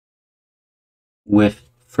With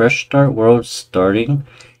Fresh Start World starting,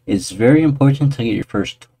 it's very important to get your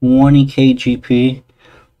first 20k GP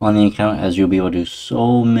on the account, as you'll be able to do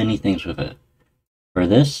so many things with it. For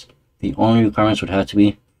this, the only requirements would have to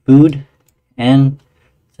be food and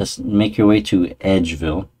just make your way to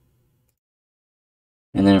Edgeville.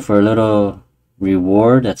 And then for a little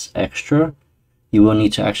reward that's extra, you will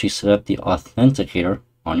need to actually set up the authenticator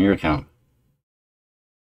on your account.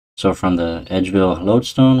 So from the Edgeville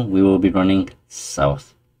lodestone, we will be running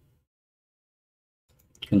south.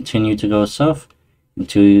 Continue to go south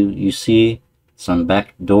until you see some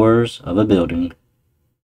back doors of a building.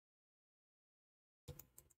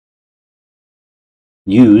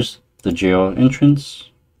 Use the jail entrance.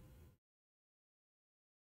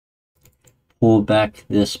 Pull back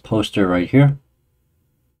this poster right here.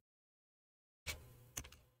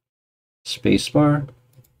 Spacebar.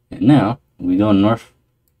 And now we go north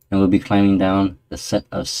and we'll be climbing down the set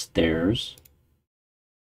of stairs.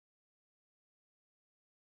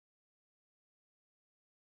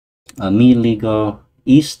 Immediately go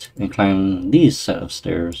east and climb these set of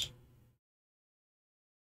stairs.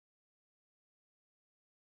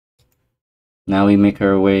 Now we make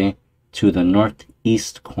our way to the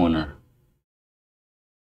northeast corner.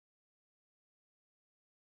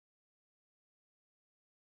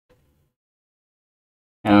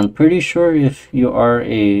 And I'm pretty sure if you are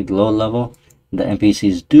a low level, the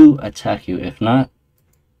NPCs do attack you. If not,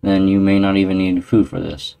 then you may not even need food for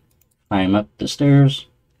this. Climb up the stairs.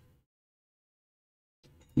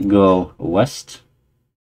 Go west.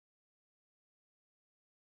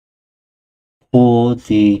 Pull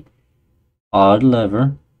the odd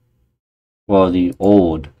lever. Well, the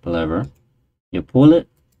old lever. You pull it.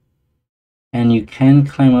 And you can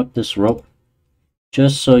climb up this rope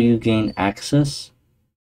just so you gain access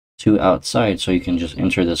to outside, so you can just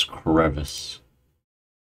enter this crevice.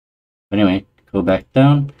 But anyway, go back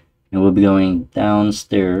down and we'll be going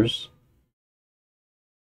downstairs.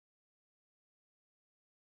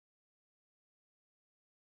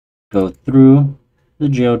 Go through the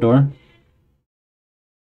jail door.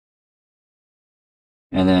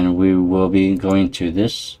 And then we will be going to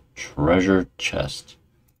this treasure chest.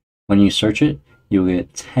 When you search it, you'll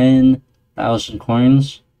get 10,000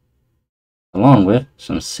 coins, along with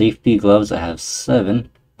some safety gloves that have 7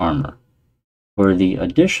 armor. For the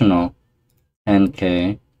additional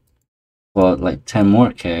 10k, well, like 10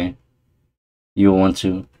 more k, you'll want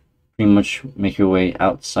to pretty much make your way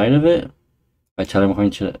outside of it by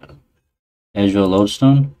teleporting to Edgeville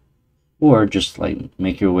Lodestone, or just like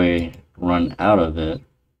make your way run out of it.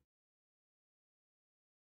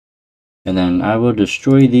 And then I will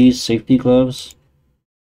destroy these safety gloves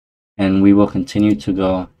and we will continue to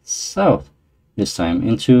go south, this time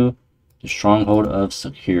into the stronghold of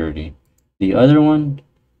security. The other one,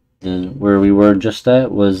 where we were just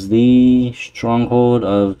at, was the stronghold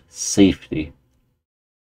of safety.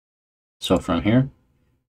 So from here,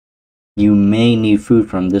 you may need food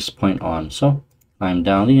from this point on. So climb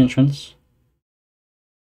down the entrance.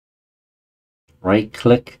 Right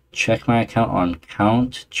click, check my account on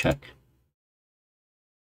count check.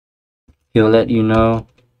 He'll let you know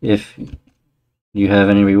if you have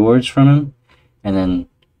any rewards from him, and then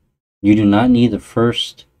you do not need the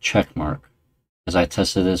first check mark. As I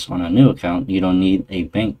tested this on a new account, you don't need a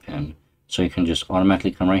bank pin, so you can just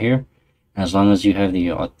automatically come right here. As long as you have the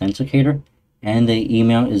authenticator and the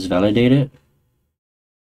email is validated,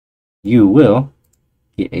 you will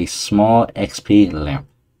get a small XP lamp,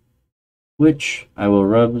 which I will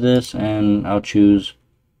rub this and I'll choose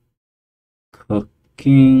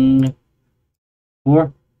cooking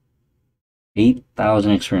for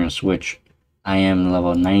 8,000 experience, which I am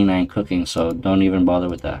level 99 cooking, so don't even bother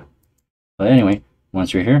with that. But anyway,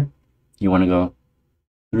 once you're here, you want to go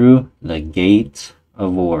through the gate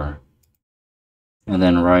of war. And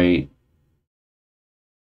then right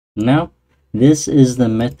now, this is the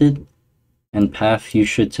method and path you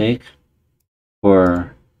should take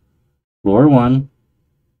for floor 1,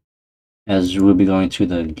 as you will be going to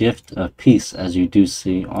the gift of peace, as you do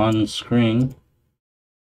see on screen.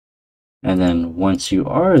 And then once you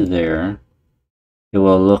are there, it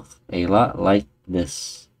will look a lot like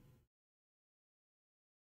this.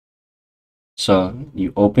 So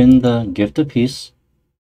you open the gift of peace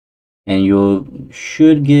and you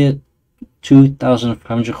should get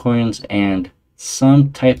 2,500 coins and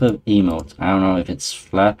some type of emote. I don't know if it's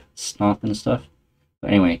flap, stomp and stuff.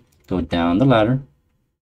 But anyway, go down the ladder.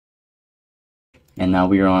 And now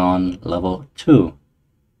we are on level 2.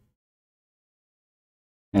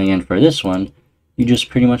 And again, for this one, you just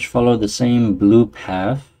pretty much follow the same blue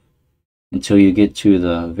path until you get to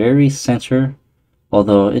the very center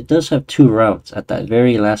Although it does have two routes. At that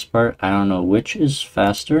very last part, I don't know which is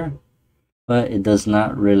faster, but it does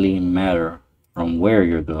not really matter from where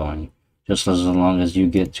you're going, just as long as you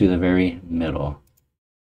get to the very middle.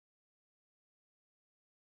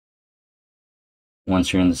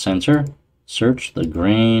 Once you're in the center, search the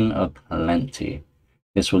grain of plenty.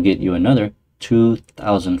 This will get you another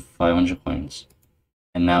 2,500 coins.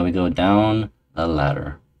 And now we go down the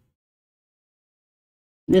ladder.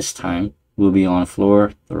 This time we'll be on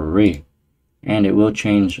floor 3, and it will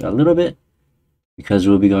change a little bit because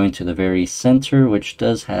we'll be going to the very center, which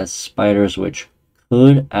does have spiders which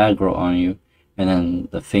could aggro on you, and then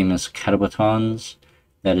the famous catabatons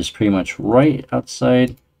that is pretty much right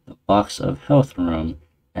outside the box of health room,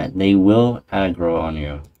 that they will aggro on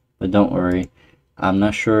you. But don't worry, I'm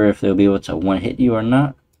not sure if they'll be able to one hit you or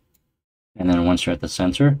not. And then once you're at the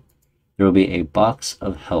center, there will be a box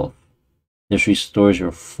of health. This restores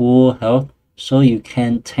your full health, so you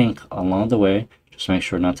can tank along the way. Just make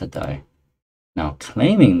sure not to die. Now,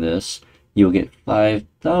 claiming this, you'll get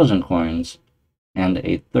 5,000 coins and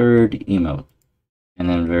a third emote. And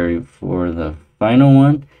then for the final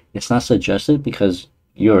one, it's not suggested because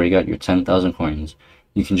you already got your 10,000 coins.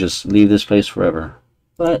 You can just leave this place forever.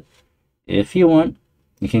 But if you want,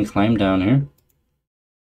 you can climb down here.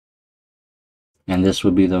 And this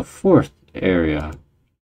would be the 4th area.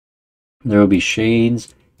 There will be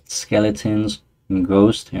shades, skeletons,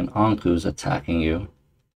 ghosts, and onkus attacking you.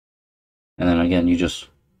 And then again, you just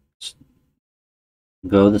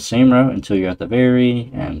go the same route until you're at the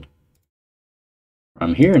very end.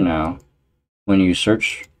 From here now, when you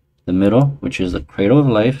search the middle, which is the Cradle of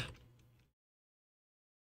Life,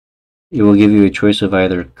 it will give you a choice of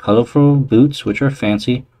either colorful boots, which are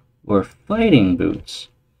fancy, or fighting boots,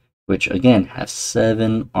 which again have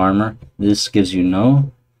 7 armor. This gives you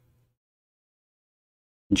no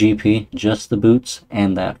GP, just the boots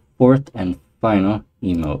and that 4th and final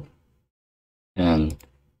emote. And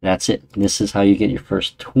that's it. This is how you get your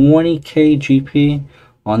first 20k GP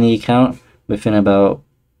on the account within about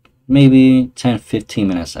maybe 10-15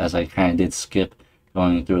 minutes, as I kind of did skip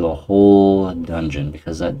going through the whole dungeon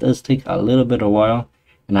because that does take a little bit of a while,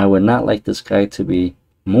 and I would not like this guide to be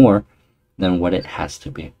more than what it has to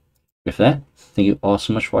be. With that, thank you all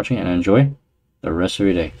so much for watching, and enjoy the rest of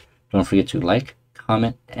your day. Don't forget to like,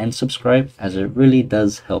 comment, and subscribe, as it really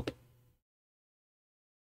does help